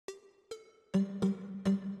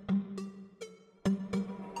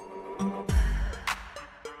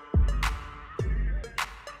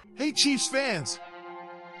Hey Chiefs fans!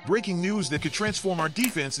 Breaking news that could transform our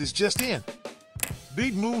defense is just in.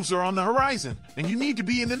 Big moves are on the horizon, and you need to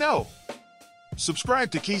be in the know.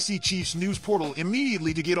 Subscribe to KC Chiefs News Portal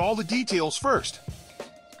immediately to get all the details first.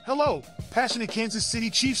 Hello, passionate Kansas City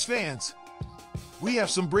Chiefs fans. We have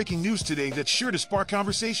some breaking news today that's sure to spark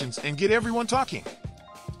conversations and get everyone talking.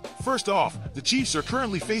 First off, the Chiefs are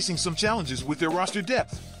currently facing some challenges with their roster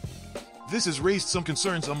depth. This has raised some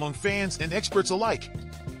concerns among fans and experts alike.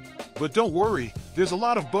 But don't worry, there's a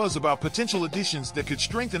lot of buzz about potential additions that could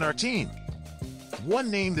strengthen our team. One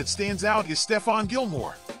name that stands out is Stephon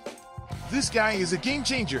Gilmore. This guy is a game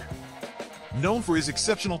changer. Known for his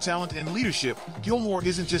exceptional talent and leadership, Gilmore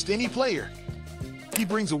isn't just any player. He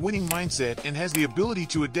brings a winning mindset and has the ability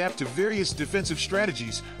to adapt to various defensive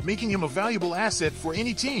strategies, making him a valuable asset for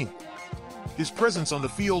any team. His presence on the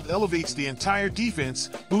field elevates the entire defense,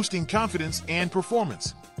 boosting confidence and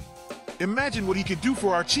performance. Imagine what he could do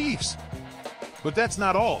for our Chiefs. But that's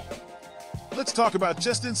not all. Let's talk about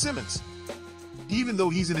Justin Simmons. Even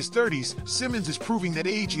though he's in his 30s, Simmons is proving that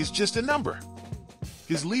age is just a number.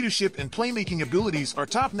 His leadership and playmaking abilities are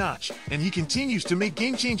top-notch, and he continues to make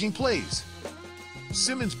game-changing plays.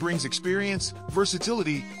 Simmons brings experience,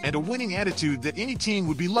 versatility, and a winning attitude that any team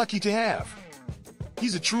would be lucky to have.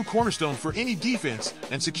 He's a true cornerstone for any defense,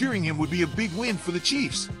 and securing him would be a big win for the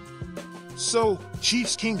Chiefs. So,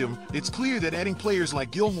 Chiefs Kingdom, it's clear that adding players like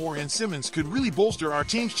Gilmore and Simmons could really bolster our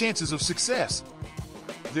team's chances of success.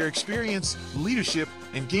 Their experience, leadership,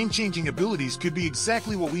 and game-changing abilities could be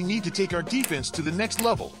exactly what we need to take our defense to the next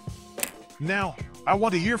level. Now, I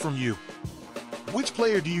want to hear from you. Which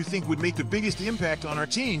player do you think would make the biggest impact on our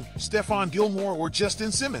team, Stephon Gilmore or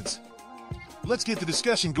Justin Simmons? Let's get the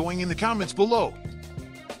discussion going in the comments below.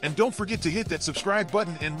 And don't forget to hit that subscribe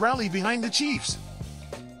button and rally behind the Chiefs.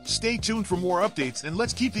 Stay tuned for more updates and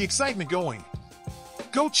let's keep the excitement going.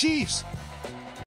 Go Chiefs!